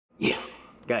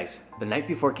Guys, the night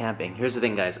before camping, here's the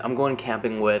thing guys, I'm going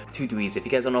camping with Two Dweez. If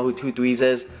you guys don't know who Two Dweez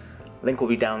is, link will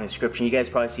be down in the description. You guys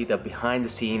probably see the behind the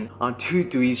scene on Two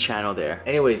Dweez channel there.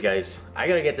 Anyways guys, I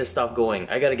gotta get this stuff going.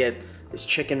 I gotta get this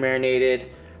chicken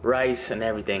marinated, rice and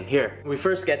everything. Here, when we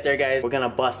first get there guys, we're gonna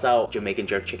bust out Jamaican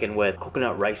jerk chicken with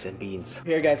coconut rice and beans.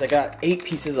 Here guys, I got 8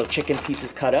 pieces of chicken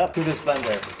pieces cut up. To this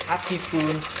blender, ½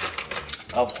 teaspoon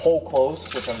of whole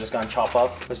cloves, which I'm just gonna chop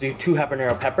up. Let's do 2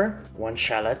 habanero pepper, 1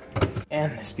 shallot,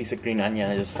 and this piece of green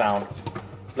onion I just found.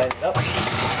 Blend it up.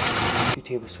 2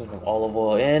 tablespoons of olive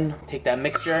oil in. Take that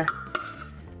mixture,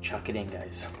 chuck it in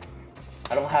guys.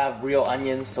 I don't have real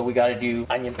onions, so we gotta do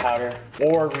onion powder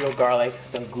or real garlic.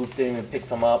 Then goop them and pick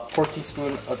some up. 4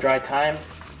 teaspoons of dry thyme,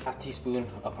 ½ teaspoon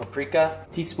of paprika,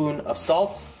 teaspoon of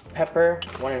salt, pepper,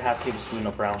 1½ tablespoon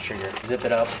of brown sugar. Zip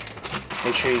it up.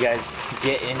 Make sure you guys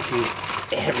get into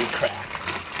every crack.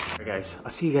 Alright guys,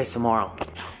 I'll see you guys tomorrow.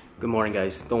 Good morning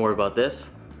guys, don't worry about this.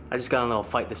 I just got in a little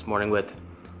fight this morning with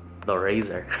the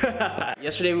razor.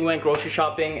 Yesterday we went grocery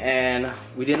shopping and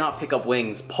we did not pick up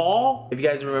wings. Paul, if you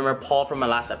guys remember, Paul from my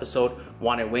last episode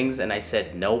wanted wings and I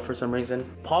said no for some reason.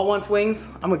 Paul wants wings,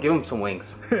 I'm gonna give him some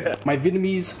wings. My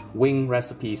Vietnamese wing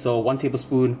recipe. So 1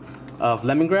 tablespoon of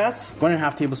lemongrass,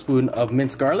 1½ tablespoon of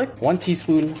minced garlic, 1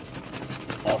 teaspoon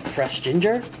of fresh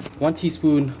ginger, 1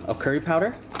 teaspoon of curry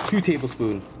powder, 2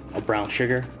 tablespoons of brown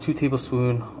sugar, 2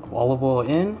 tablespoons of olive oil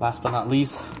in, last but not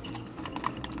least,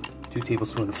 2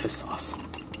 tablespoons of fish sauce.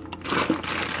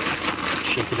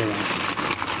 Shake it around.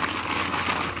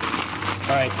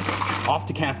 Alright, off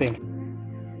to camping.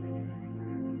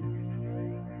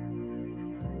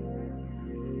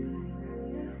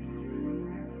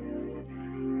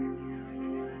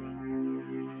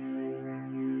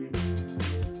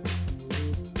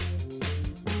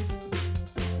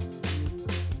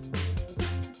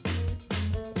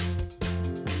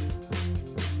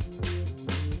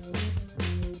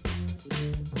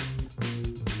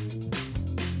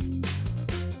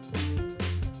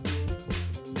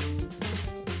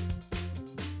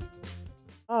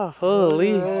 Oh,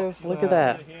 holy, look at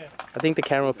that. I think the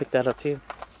camera will pick that up too.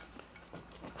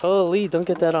 Holy, don't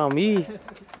get that on me.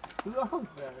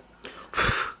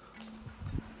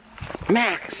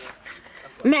 Max!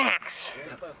 Max!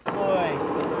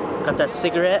 Got that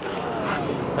cigarette.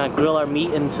 Gonna grill our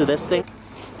meat into this thing.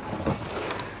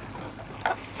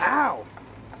 Ow!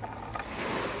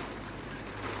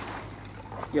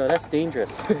 Yo, that's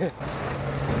dangerous.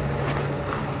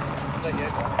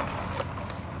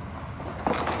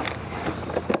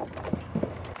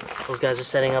 Those guys are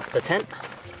setting up the tent.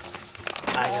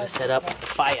 I gotta set up the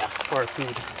fire for our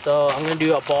food. So I'm gonna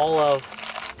do a ball of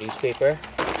newspaper.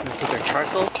 I'm gonna take our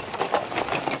charcoal.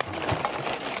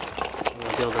 I'm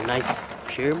gonna build a nice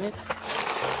pyramid.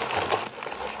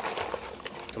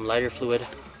 Some lighter fluid.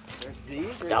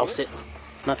 Douse it.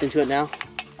 Nothing to it now.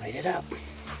 Light it up.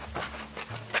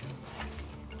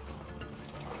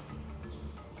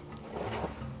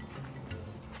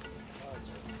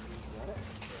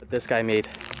 What this guy made.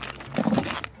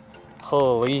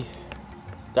 Holy,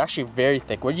 they're actually very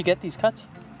thick. Where'd you get these cuts?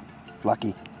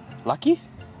 Lucky. Lucky?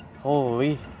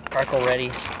 Holy. Charcoal ready.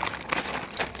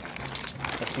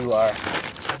 Let's do our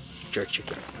jerk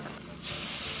chicken.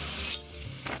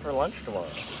 For lunch tomorrow?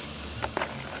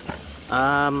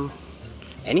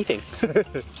 Anything.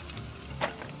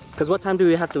 Because what time do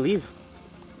we have to leave?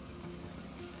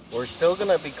 We're still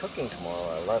gonna be cooking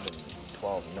tomorrow at 11,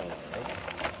 12 noon,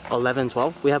 right? 11,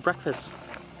 12? We have breakfast.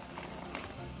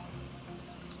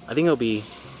 I think it'll be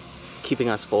keeping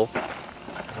us full.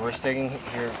 So we're staying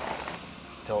here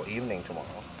till evening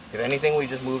tomorrow. If anything, we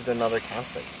just moved another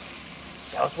campsite.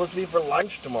 That was supposed to be for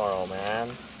lunch tomorrow, man.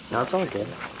 No, it's all good.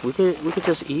 We could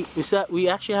just eat. We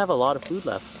actually have a lot of food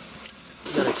left.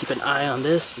 We gotta keep an eye on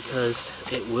this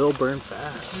because it will burn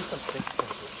fast.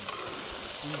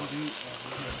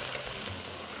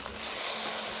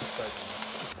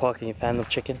 Paul, can you fan the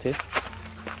chicken too?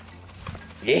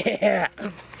 Yeah!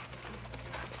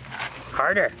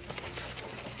 Harder!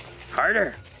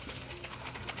 Harder!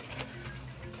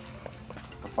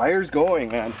 The fire's going,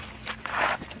 man.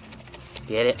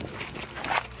 Get it?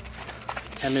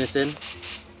 10 minutes in,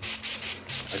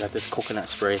 I got this coconut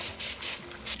spray.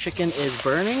 Chicken is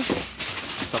burning,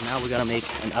 so now we gotta make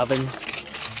an oven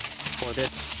for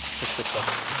this to cook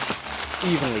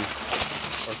evenly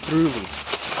or thoroughly.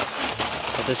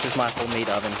 So this is my homemade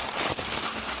oven.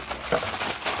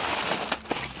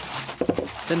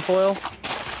 Tin foil.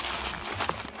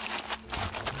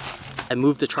 I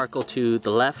moved the charcoal to the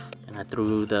left and I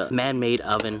threw the man-made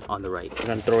oven on the right. We're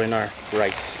gonna throw in our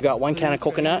rice. We got 1 can of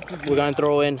coconut. We're gonna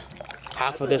throw in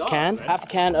half of this can, half a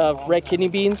can of red kidney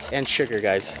beans and sugar,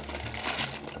 guys.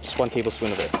 1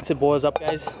 tablespoon of it. Once it boils up,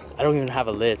 guys, I don't even have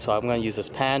a lid, so I'm gonna use this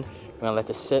pan. I'm gonna let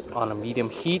this sit on a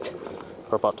medium heat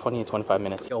for about 20 to 25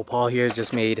 minutes. Yo, Paul here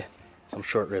just made some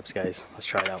short ribs, guys. Let's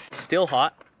try it out. Still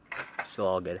hot, still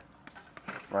all good.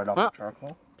 Right off the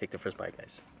charcoal. Take the first bite,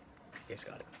 guys. You guys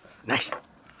got it. Nice.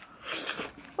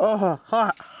 Oh,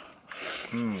 hot.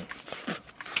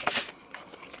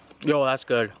 Yo, that's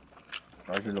good.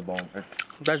 Right to the bone.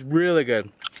 That's really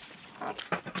good.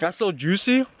 That's so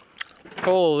juicy.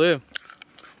 Holy.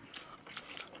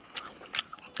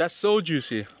 That's so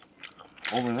juicy.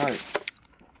 Overnight.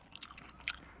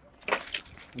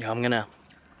 Yeah, I'm gonna.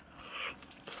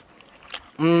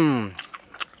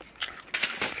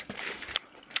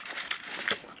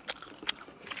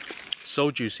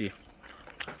 So juicy.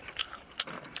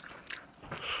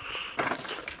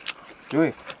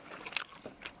 Chewy.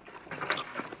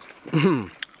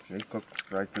 It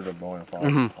cooked right through the bone and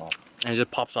falls off. And it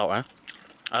just pops out, right?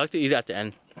 I like to eat it at the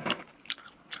end.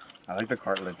 I like the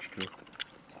cartilage too.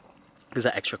 Gives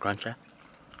that extra crunch, yeah?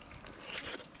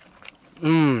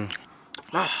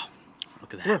 Ah,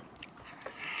 look at that.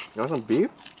 You want some beef?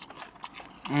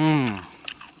 I'm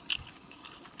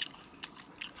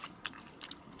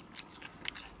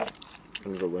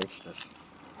gonna go rinse this.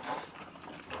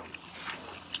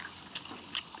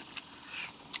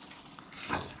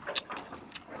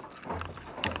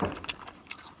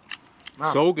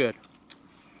 Wow. So good.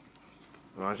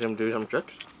 You want to see him do some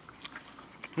tricks?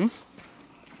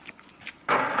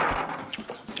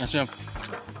 That's him.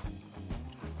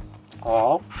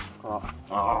 Oh.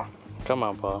 Come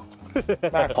on, Paul.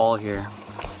 Paul here.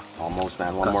 Almost,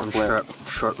 man. One Got more some flip.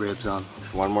 short ribs on.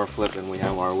 One more flip and we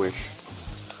have our wish.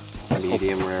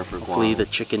 Medium rare for Quang. Hopefully the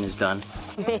chicken is done.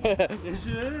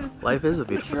 Life is a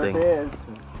beautiful thing.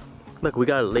 Look, we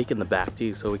got a lake in the back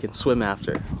too, so we can swim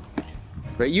after.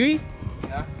 Right, Yui?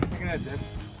 Yeah, I'm gonna dip.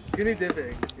 Skinny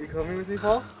dipping. You coming with me,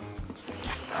 Paul?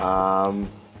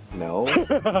 No.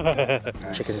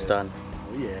 Chicken's done.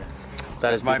 Oh yeah.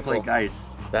 That is my beautiful. plate, guys.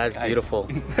 That is Guys. beautiful.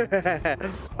 I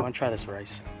want to try this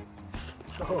rice.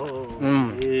 Oh.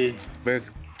 Very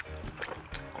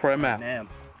creamy. Damn.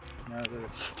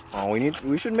 Oh,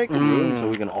 we should make a room so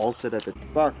we can all sit at the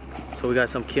bark. So we got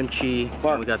some kimchi,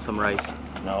 and we got some rice.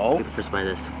 No. Get the first bite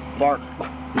of this. Bark.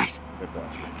 Nice. Good boy.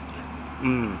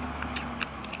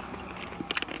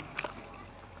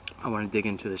 I want to dig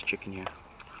into this chicken here.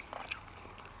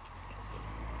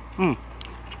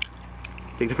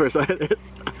 Take the first bite of it.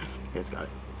 You guys got it.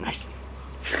 Nice.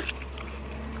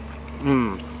 I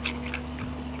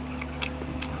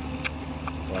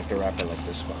like to wrap it like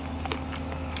this one.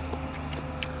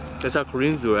 That's how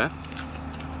Koreans do it, eh?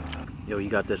 Yo, you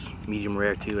got this medium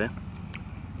rare too, eh?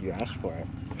 You asked for it.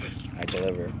 I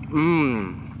deliver.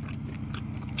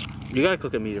 You gotta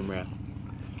cook it medium rare.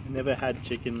 I never had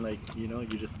chicken like, you know,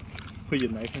 you just put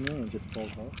your knife in it and it just falls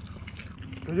off.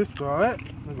 You just throw it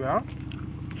on the ground?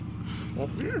 Well,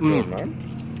 you're good, man.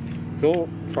 He'll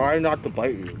try not to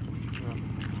bite you.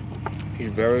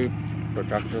 He's very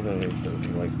protective and he'll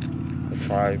like he'll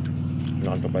try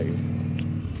not to bite you.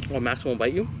 Well, Max won't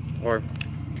bite you? Or?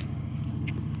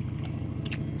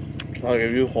 Like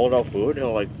if you hold out food,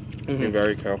 he'll like be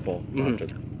very careful not to.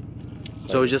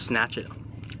 So just snatch it.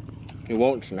 He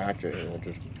won't snatch it, he'll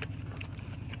just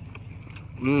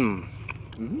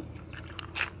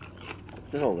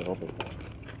just a little bit.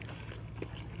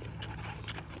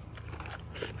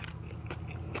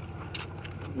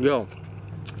 Yo,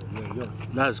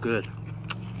 that is good.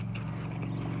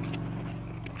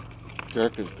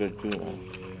 Jerk is good too, man.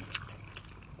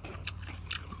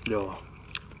 Yo,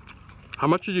 how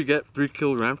much did you get 3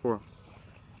 kilograms for?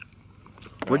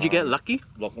 Where'd you get? Lucky?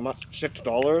 Look, I'm at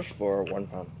 $6 for 1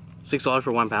 pound. $6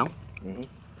 for 1 pound?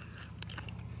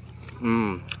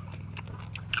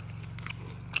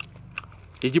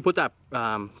 Did you put that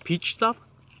peach stuff?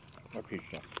 Not peach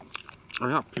stuff. Or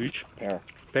not peach? Pear.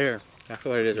 Pear. That's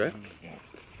what it is, right? Yeah.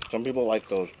 Some people like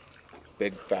those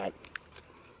big fat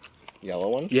yellow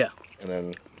ones. Yeah. And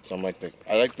then some like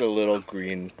I like the little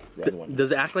green red one.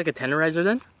 Does it act like a tenderizer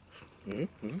then?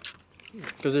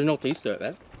 Because there's no taste to it,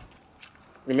 right?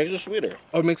 It makes it sweeter.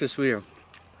 Oh, it makes it sweeter.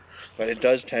 But it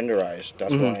does tenderize.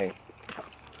 That's why.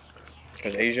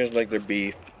 Because Asians like their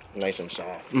beef nice and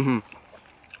soft. Yeah,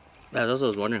 that's what I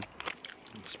was wondering.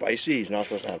 Spicy, he's not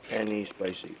supposed to have any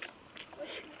spicy.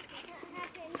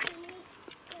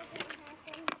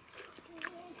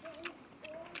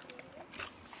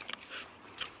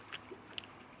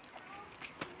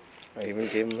 I even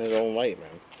gave him his own light,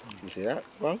 man. You see that,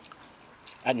 Ron?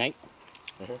 At night?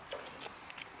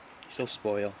 So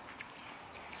spoiled.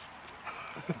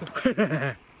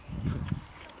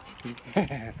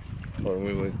 when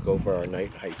we would go for our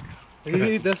night hike. You can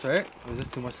eat this, right? Or is this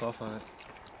too much sauce on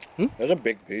it? That's a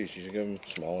big piece. You should give him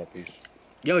a smaller piece.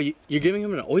 Yo, you're giving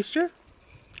him an oyster?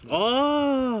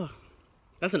 Oh,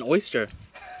 that's an oyster.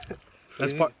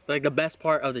 That's like the best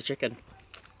part of the chicken.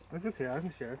 That's okay, I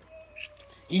can share.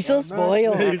 He's so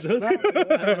spoiled.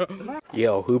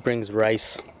 Yo, who brings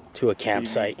rice to a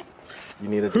campsite? You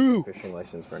need a different fishing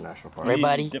license for a national park.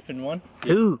 Everybody? Different one?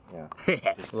 Who?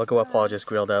 Yeah. Look at what Paul just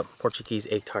grilled up. Portuguese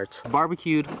egg tarts.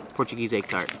 Barbecued Portuguese egg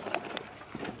tart.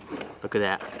 Look at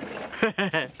that.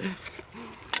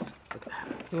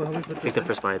 Take the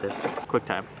first bite of this. Quick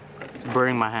time. It's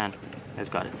burning my hand. I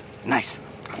just got it. Nice.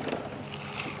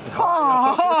 Yo.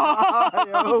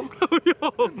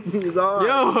 He's on.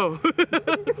 Yo.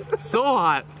 So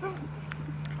hot.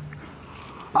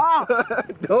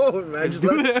 No, man, just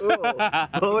let it go.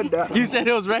 Blow it down. You said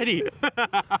it was ready.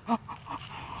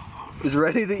 It's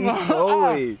ready to eat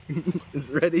slowly. It's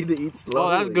ready to eat slowly. Oh,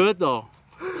 that's good though.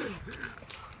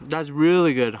 That's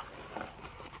really good.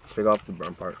 Take off the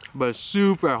brown part. But it's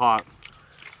super hot.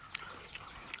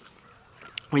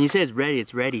 When you say it's ready,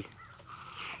 it's ready.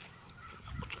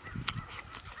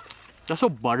 That's so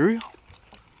buttery.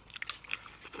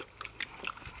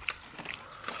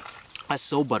 That's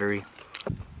so buttery.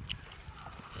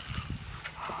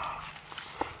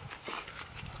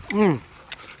 Mmm.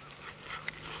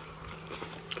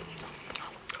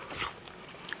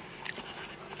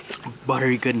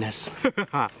 Buttery goodness.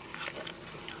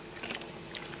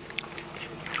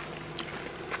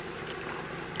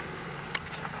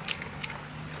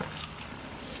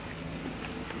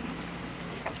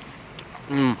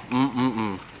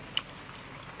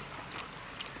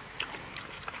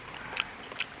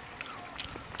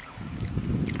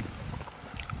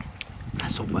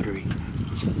 That's so buttery.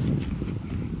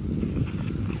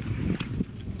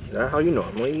 Is that how you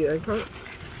normally eat egg tart?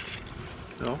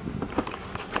 No.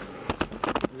 I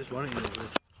just want to eat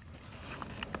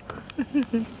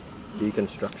it.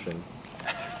 Deconstruction.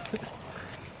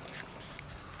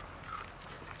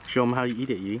 Show them how you eat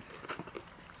it, Yi.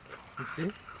 You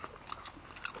see?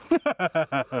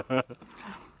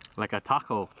 Like a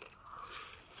taco.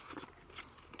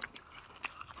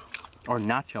 Or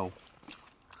nacho.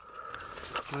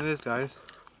 Look at this, guys.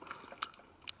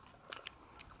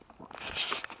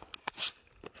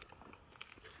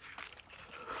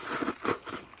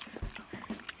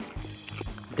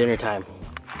 Dinner time.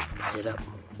 Light it up.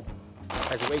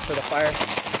 As we wait for the fire,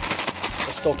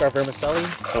 let's soak our vermicelli.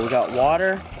 So we got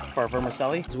water for our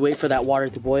vermicelli. Let's wait for that water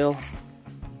to boil.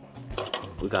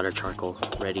 We got our charcoal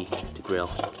ready to grill.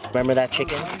 Remember that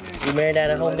chicken we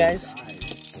marinated at home, guys?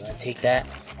 We're gonna take that,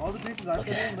 All the pieces I put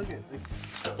in, look at.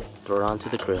 throw it onto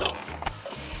the grill.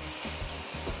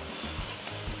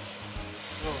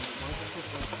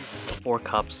 Four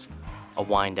cups of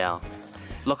wine down.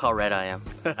 Look how red I am.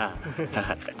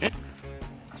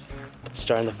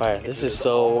 Starting the fire. This is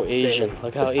so Asian.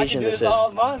 Look how Asian this is.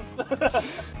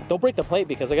 Don't break the plate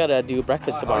because I gotta do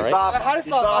breakfast tomorrow, right? Stop. How to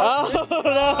stop? Oh,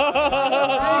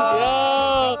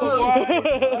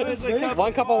 no!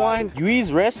 One cup of wine.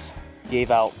 Yui's wrist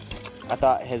gave out. I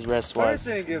thought his wrist was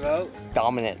didn't give out.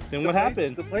 dominant. Then what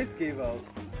happened? The plates gave out.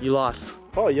 You lost.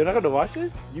 Oh, you're not gonna watch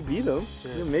this? You beat him.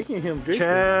 You're making him drink.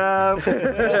 Champ.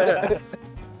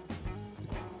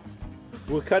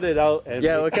 We'll cut it out and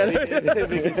Yeah, we'll cut it.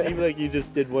 make it seem like you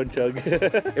just did one chug.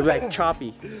 It'd be like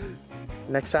choppy.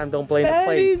 Next time, don't blame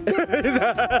the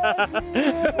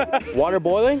plate. Water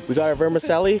boiling. We got our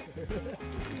vermicelli.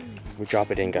 We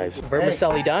drop it in, guys.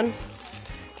 Vermicelli done.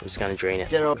 We're just gonna drain it.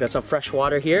 We got some fresh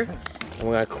water here, and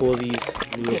we're gonna cool these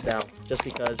noodles down, just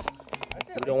because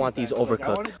we don't want these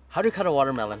overcooked. How to cut a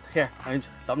watermelon? Here,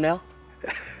 thumbnail.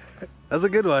 That's a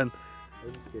good one.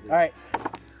 All right.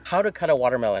 How to cut a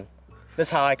watermelon? This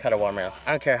is how I cut a watermelon.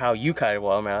 I don't care how you cut a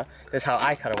watermelon. This is how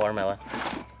I cut a watermelon.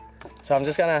 So I'm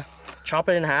just gonna chop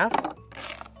it in half,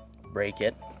 break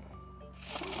it.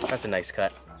 That's a nice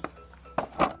cut.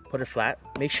 Put it flat.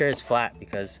 Make sure it's flat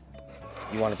because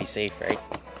you want to be safe, right?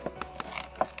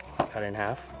 Cut it in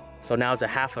half. So now it's a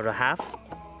half of a half.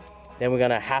 Then we're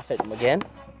gonna half it again,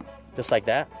 just like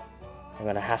that. I'm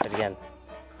gonna half it again.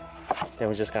 Then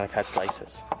we're just gonna cut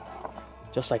slices,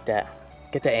 just like that.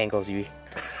 Get the angles, you.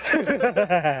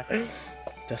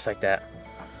 Just like that.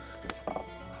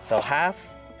 So half,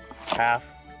 half,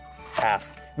 half.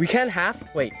 We can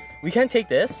we can take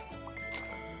this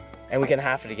and we can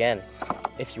half it again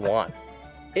if you want.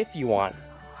 If you want.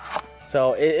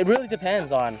 So it really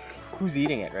depends on who's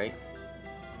eating it, right?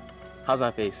 How's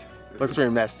my face? Looks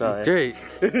pretty messed up. Great.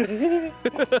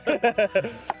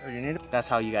 That's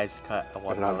how you guys cut a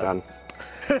watermelon.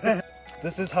 Not done.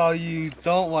 This is how you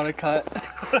don't want to cut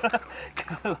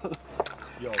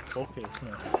Yo, focus,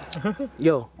 man.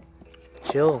 Yo,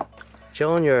 chill.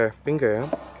 Chill on your finger.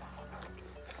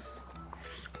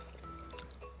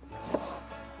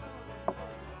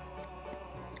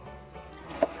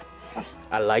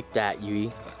 I like that,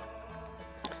 Yui.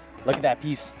 Look at that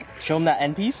piece. Show him that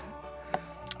end piece.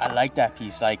 I like that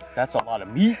piece. Like, that's a lot of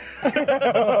meat.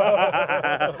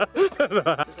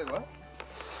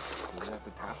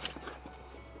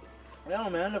 No,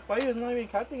 man, the fire is not even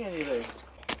catching anything.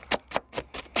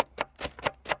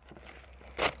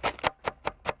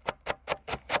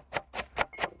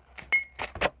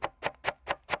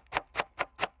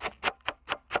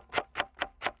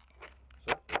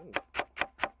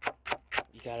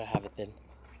 You gotta have it thin.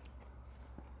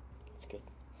 It's good.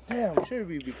 Damn, we should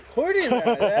be recording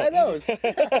that. I know.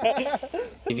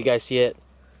 If you guys see it,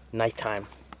 nighttime.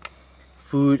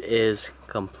 Food is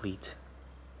complete.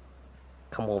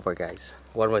 Come over, guys.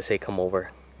 What do I say? Come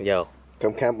over. Yo.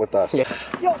 Come camp with us. Yeah.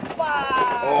 Yo,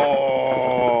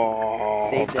 Oh.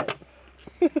 saved it.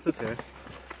 It's okay.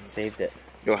 Saved it.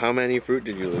 Yo, how many fruit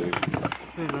did you lose?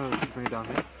 No, just bring it down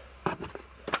here.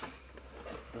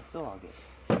 It's still all good.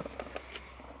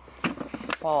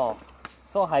 Oh,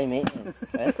 so high maintenance.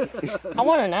 Eh? I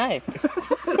want a knife.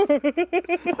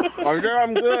 I'm sure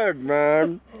I'm good,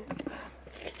 man.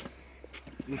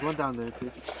 There's one down there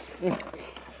too.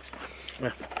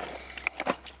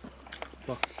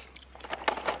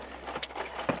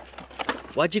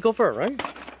 Why'd you go for a run?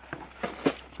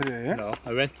 Yeah. No,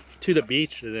 I went to the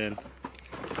beach and then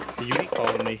you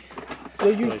called me.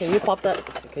 Yo, can you pop that?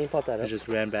 Can you pop that I up? just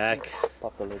ran back.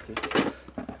 Pop the lid too.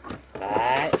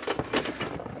 Alright.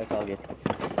 That's all good.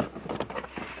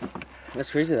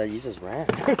 That's crazy that you just ran.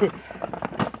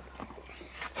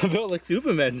 I felt like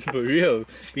Superman for real,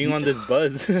 being on this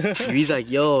buzz. He's like,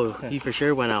 yo, he for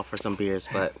sure went out for some beers,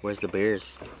 but where's the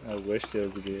beers? I wish there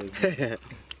was a beer.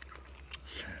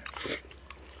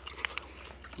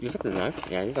 You got the knife?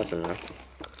 Yeah, you got the knife.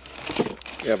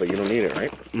 Yeah, but you don't need it,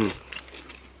 right? Mm.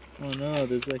 Oh no,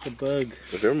 there's like a bug.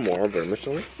 Is there more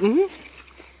vermicelli? Mm-hmm.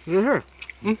 You're here.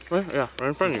 Right, yeah, right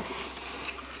in front of you.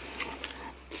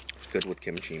 Good with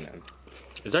kimchi, man.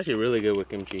 It's actually really good with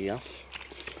kimchi, yeah.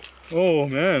 Oh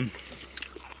man.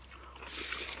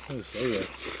 That was so good.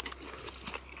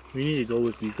 We need to go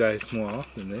with these guys more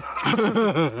often, eh?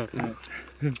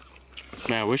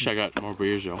 Man, I wish I got more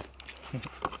beers, though.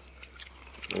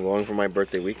 I'm going for my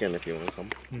birthday weekend if you want to come.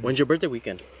 When's your birthday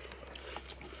weekend?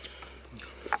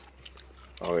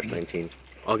 August 19th.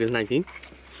 August 19th?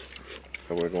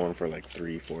 So we're going for like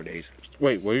 3-4 days.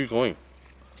 Wait, where are you going?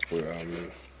 We're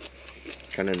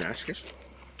Kananaskis.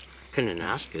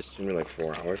 Kananaskis? It's gonna be like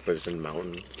 4 hours, but it's in the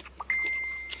mountains.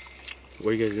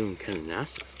 What are you guys doing in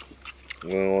Kananaskis?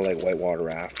 Well, like whitewater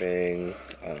rafting,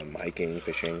 hiking,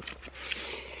 fishing,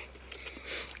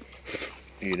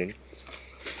 eating.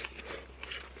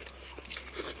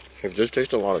 It just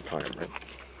takes a lot of time, right?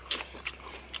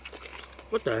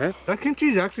 What the heck? That kimchi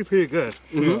is actually pretty good.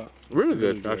 Mm-hmm. Really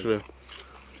good, actually.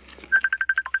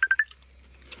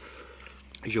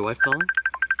 Is your wife calling?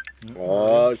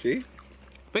 Oh, see?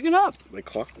 Pick it up. Like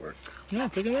clockwork. Yeah,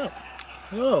 pick it up.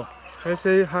 Hello. I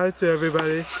say hi to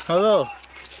everybody. Hello.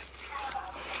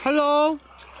 Hello.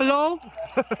 Hello.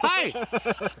 Hi.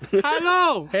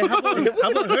 Hello. Hey, how about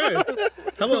her?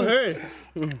 How about her?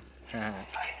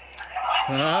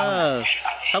 Ah,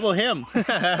 how about him?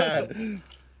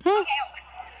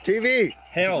 TV!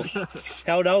 Heo.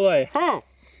 Heo đâu rồi? Huh.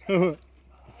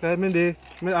 Đây, mình đi.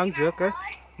 Mình ăn trước cái.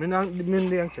 Mình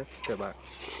đi ăn trước. Các bạn.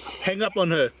 Hang up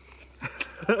on her.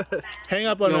 Hang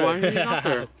up on No, her. why are you not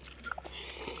there?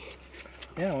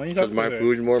 Yeah, why you talk Because my to her?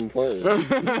 food's more important.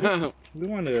 We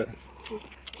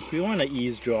want to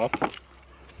eavesdrop on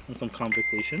some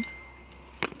conversation.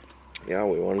 Yeah,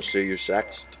 we want to see you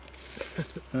sexed.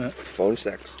 Phone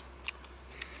sex.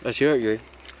 Let's hear it, Yuri.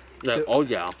 Like, oh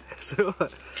yeah. So,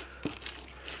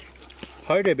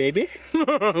 harder, baby.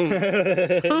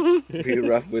 Be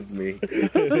rough with me.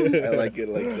 I like it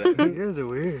like that. You guys are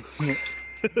weird.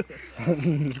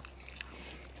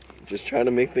 Just trying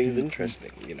to make things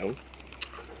interesting, you know?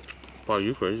 Wow,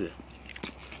 you crazy.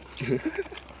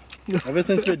 Ever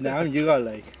since Vietnam, you got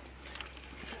like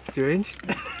strange.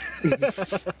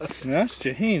 Not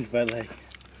strange, but like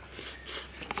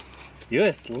you're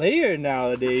a slayer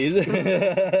nowadays.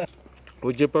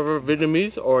 Would you prefer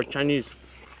Vietnamese or Chinese?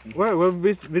 What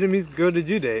Vietnamese girl did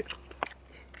you date?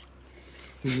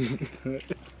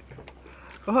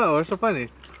 Oh, what's so funny?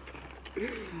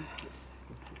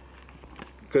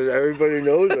 Because everybody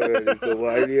knows already, so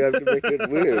why do you have to make it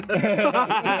weird?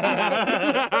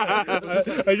 I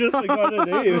just forgot a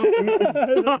name.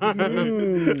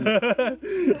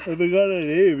 I forgot a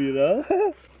name, you know?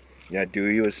 Yeah,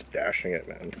 Dewey was stashing it,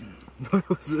 man. I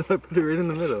put it right in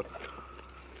the middle.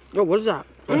 Oh, what is that?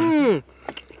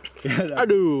 Yeah, I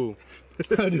do.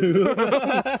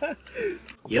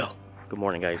 Yo, good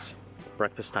morning, guys.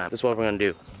 Breakfast time. This is what we're gonna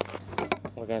do.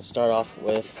 We're gonna start off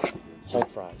with whole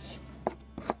fries.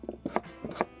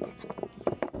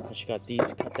 Once you got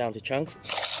these cut down to chunks,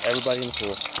 everybody in the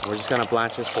pool. We're just gonna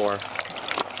blanch this for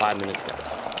 5 minutes,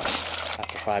 guys.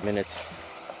 After 5 minutes,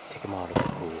 take them out of the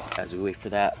pool. As we wait for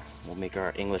that, we'll make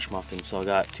our English muffins. So I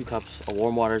got 2 cups of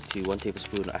warm water to 1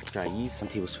 tablespoon of extra yeast, 1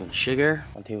 tablespoon of sugar,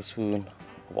 1 tablespoon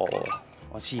of oil.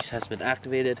 Once yeast has been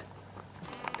activated,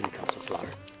 3 cups of flour.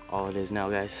 All it is now,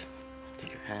 guys,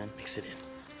 take your hand, mix it in.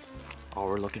 All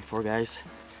we're looking for, guys,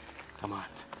 come on,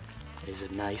 is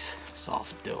a nice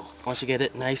soft dough. Once you get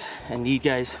it nice and neat,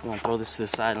 guys, we're gonna throw this to the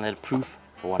side and let it proof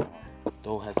for 1 hour.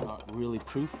 Dough has not really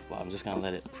proofed, but I'm just gonna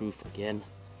let it proof again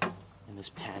in this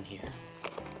pan here.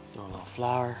 Throw a little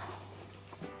flour.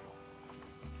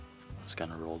 Just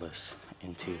gonna roll this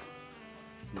into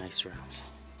nice rounds.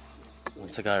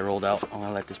 Once I got it rolled out, I'm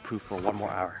gonna let this proof for 1 more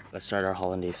hour. Let's start our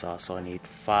hollandaise sauce. So I need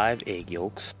 5 egg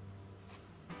yolks.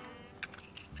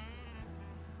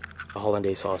 A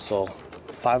hollandaise sauce, so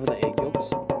 5 of the egg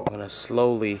yolks. I'm gonna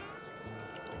slowly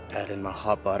add in my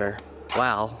hot butter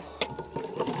while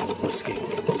whisking.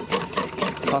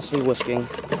 Constantly whisking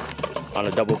on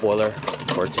a double boiler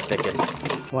for it to thicken.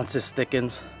 Once this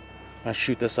thickens, I'm gonna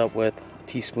shoot this up with a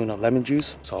teaspoon of lemon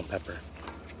juice, salt and pepper.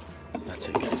 That's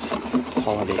it, guys.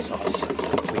 Hollandaise sauce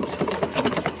complete.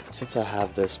 Since I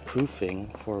have this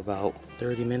proofing for about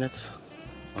 30 minutes,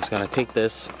 I'm just gonna take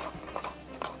this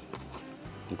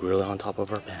and grill it on top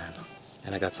of our pan.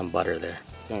 And I got some butter there.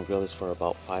 I'm gonna grill this for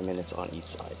about 5 minutes on each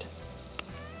side.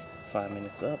 5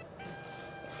 minutes up.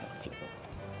 Just gonna flip it.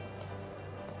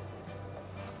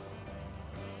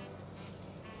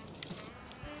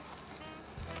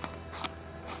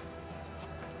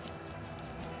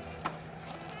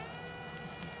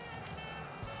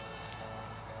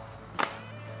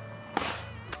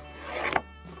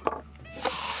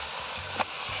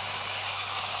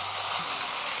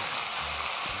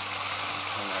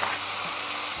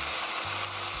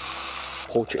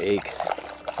 Poach egg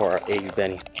for our egg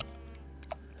benny.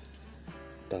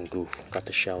 Done goof, got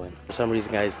the shell in. For some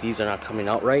reason, guys, these are not coming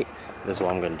out right. This is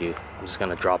what I'm gonna do. I'm just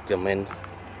gonna drop them in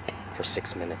for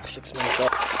 6 minutes. 6 minutes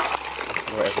up,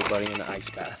 throw everybody in the ice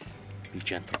bath. Be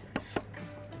gentle, guys.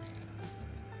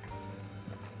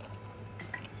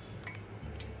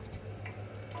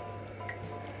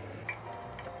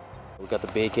 We got the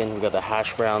bacon, we got the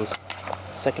hash browns.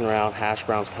 Second round, hash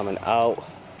browns coming out.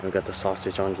 We got the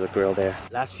sausage on the grill there.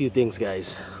 Last few things,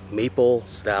 guys. Maple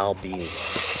style beans.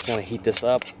 Just gonna heat this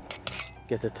up,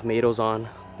 get the tomatoes on,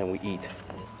 then we eat.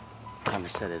 Time to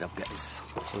set it up, guys.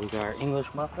 So we got our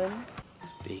English muffin,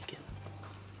 bacon.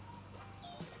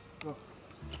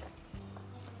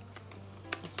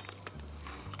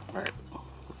 Alright,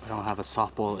 I don't have a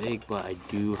soft boiled egg, but I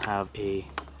do have a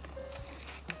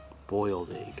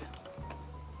boiled egg.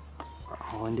 Our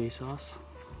hollandaise sauce.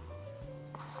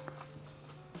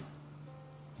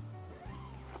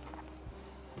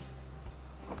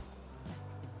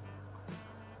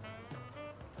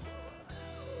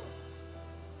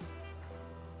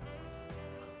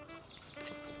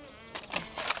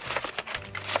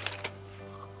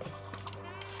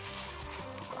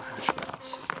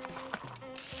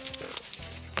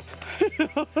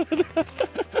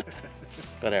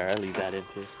 But I leave that in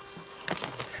too.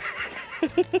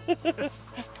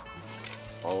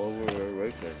 All over there,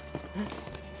 right there.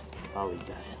 I'll leave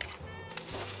that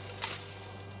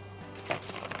in.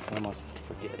 I'm almost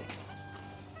forgetting.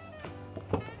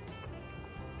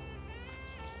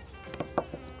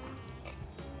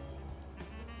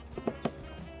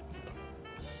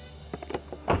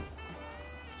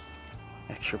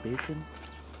 Extra bacon.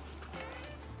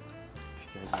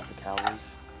 You guys have the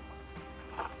calories.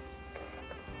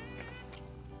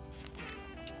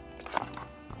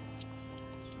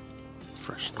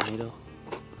 Fresh tomato.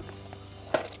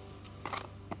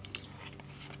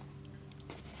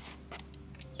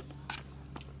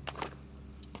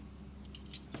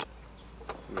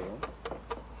 Yeah.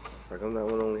 How come that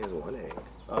one only has 1 egg?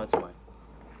 Oh, that's mine.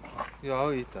 Yeah,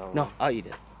 I'll eat that one. No, I'll eat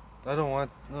it. I don't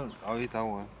want. No, I'll eat that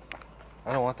one.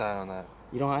 I don't want that on that.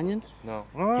 You don't want onion? No.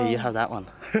 Here, you have that one.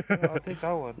 I'll take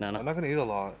that one. No. I'm not gonna eat a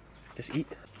lot. Just eat.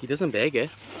 He doesn't beg it.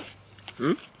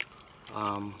 Hmm?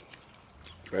 Um,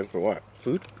 Beg for what?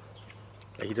 food?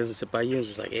 Like he doesn't sit by you. He's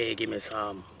just like, hey, give me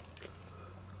some.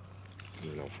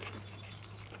 No.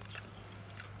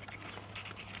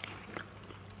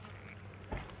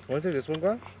 Want to take this one,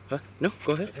 guy? Huh? No,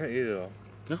 go I ahead. can't eat it all.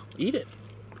 No, eat it.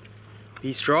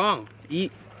 Be strong.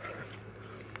 Eat.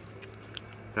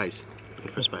 Guys, take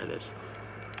the first bite of this.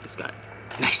 This guy.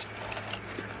 Nice.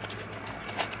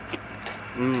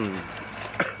 Mmm.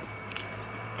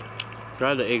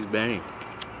 Try the eggs, Benny.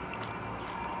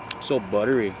 So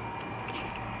buttery.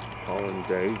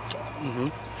 Hollandaise. Mm-hmm.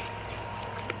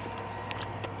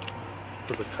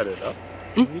 Does it cut it up?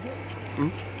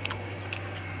 Mm.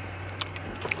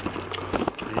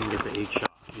 I didn't get the egg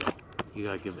shot. Yeah. You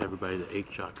gotta give everybody the egg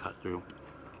shot cut through.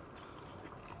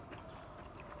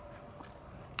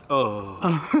 Oh.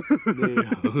 There you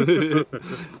go.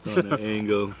 It's on an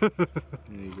angle. There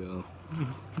you go.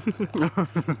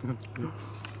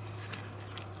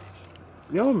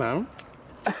 Yo, man.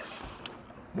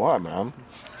 Why, man?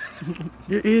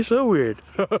 Your ear's so weird.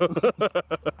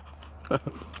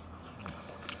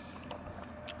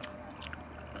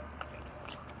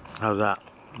 How's that?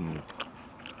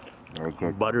 Very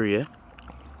good. Buttery, eh?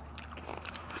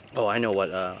 Oh, I know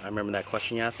what, I remember that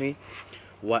question you asked me.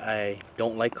 What I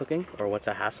don't like cooking, or what's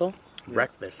a hassle? Yeah.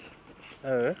 Breakfast.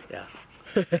 Oh, yeah?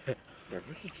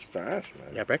 Breakfast is fast,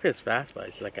 man. Yeah, breakfast is fast, but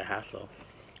it's like a hassle.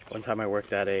 One time I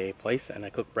worked at a place and I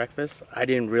cooked breakfast. I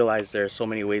didn't realize there's so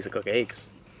many ways to cook eggs.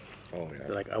 Oh, yeah.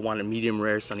 They're like, I want a medium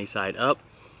rare, sunny side up,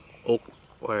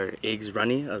 or eggs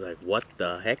runny. I was like, what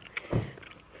the heck?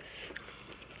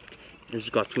 It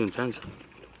just got too intense.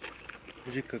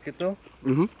 Did you cook it though?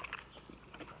 Mm-hmm.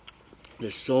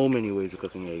 There's so many ways of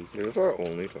cooking eggs. There's our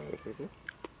only toilet paper.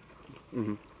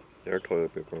 Mm-hmm. Their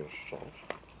toilet paper is sauce.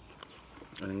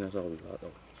 I think that's all we got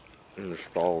though. And the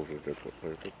stalls are different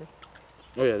toilet paper.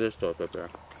 Oh yeah, there's stuff up there.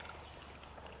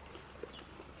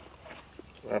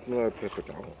 What happened to our paper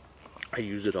towel? I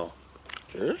use it all.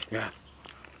 Serious? Yeah.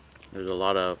 There's a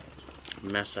lot of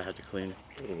mess I had to clean.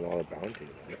 There's a lot of bounty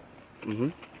in it. Mm-hmm.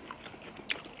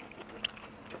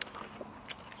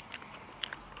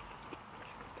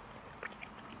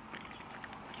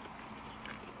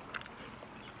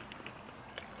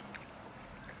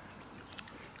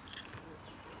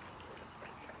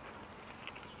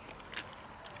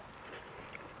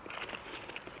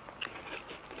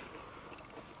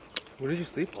 Where did you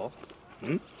sleep, Paul?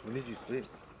 Hmm? When did you sleep?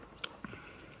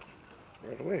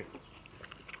 Right away.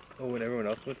 Oh, when everyone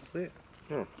else went to sleep?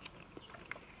 Yeah.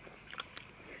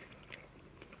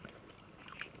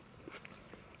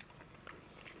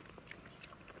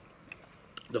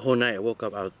 The whole night I woke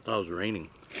up, I thought it was raining.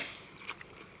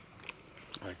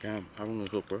 Like, damn, how long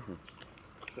was it working?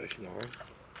 Nice and hard.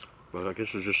 But I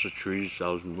guess it was just the trees that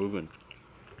was moving.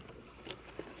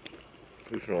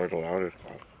 You snore the loudest,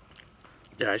 Paul.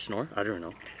 Did I snore? I don't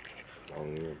know.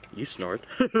 You. You snored.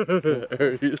 You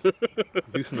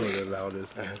snore the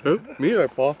loudest. Who? Me or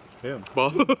Paul? Him.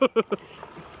 Paul?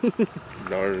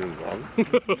 Louder than Gong?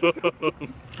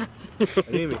 I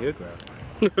didn't even hear Graham.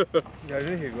 Yeah, I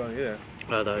didn't hear Graham either.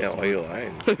 Yeah, why are you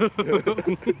lying?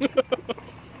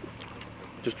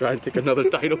 Just try and take another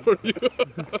title for you.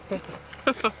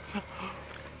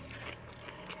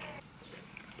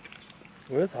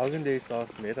 Where's Hollandaise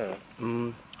sauce made out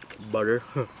of? Butter.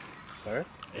 Butter?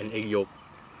 And egg yolk.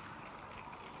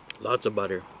 Lots of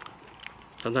butter.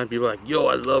 Sometimes people are like, yo,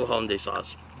 I love hollandaise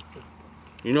sauce.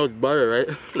 You know it's butter, right?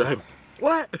 Like,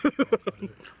 what?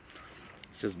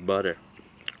 It's just butter.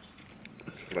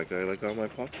 Like I like on my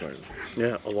popcorn.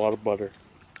 Yeah, a lot of butter.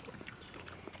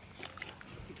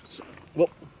 So, whoa.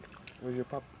 Where's your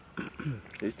pop?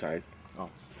 He's tired. Oh.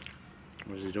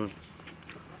 What is he doing?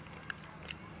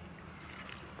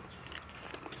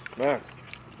 Mac,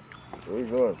 what are you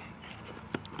doing?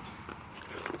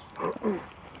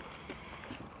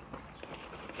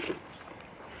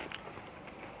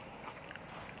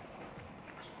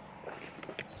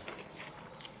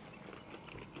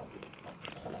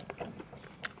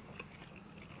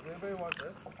 Anybody want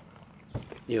this?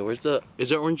 Yeah, where's the... Is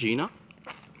there Orangina?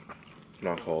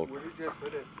 Not cold. Where did you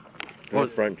put it? On the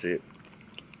front seat.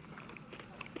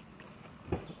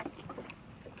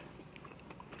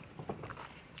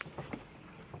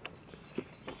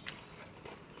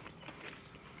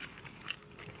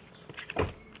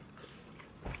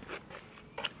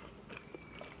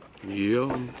 Yeah.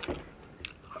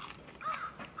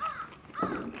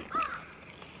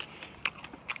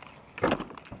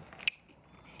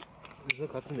 Is the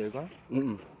같은 내가?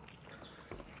 Mm-mm.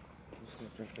 Just gonna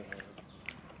drink it.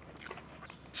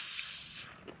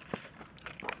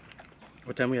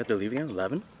 What time we have to leave again?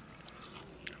 11?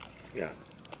 Yeah.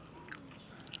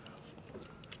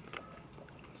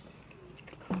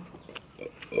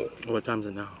 What time is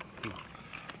it now?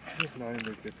 It's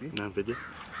 9:50. 9:50.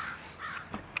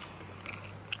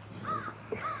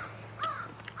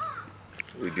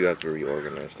 We do have to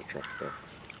reorganize the truck though.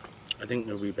 I think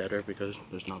it'll be better because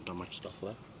there's not that much stuff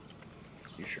left.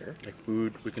 You sure? Like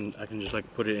food, I can just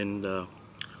like put it in the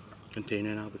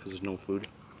container now because there's no food.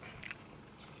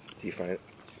 Do you find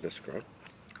the scrub?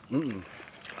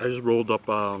 I just rolled up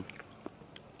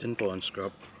tinfoil and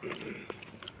scrub.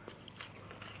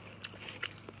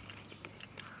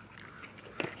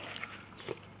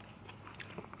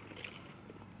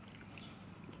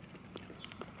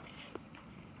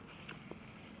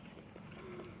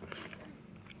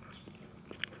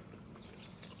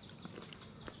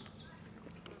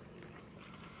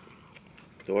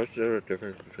 So what's the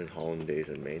difference between hollandaise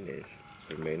and mayonnaise?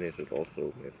 Because mayonnaise is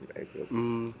also made from egg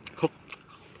yolk. Cooked.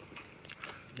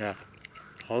 Yeah.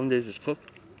 Hollandaise is cooked.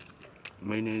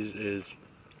 Mayonnaise is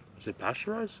it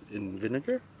pasteurized in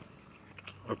vinegar?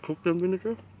 Or cooked in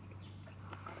vinegar?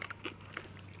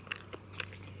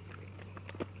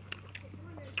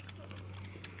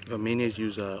 But mayonnaise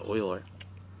use oil, right?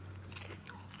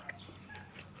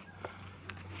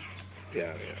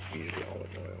 Yeah, usually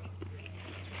olive oil.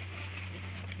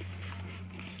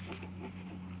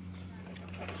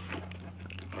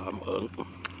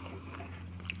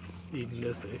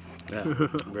 Yeah,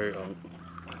 very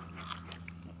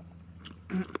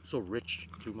so rich,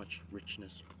 too much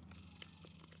richness.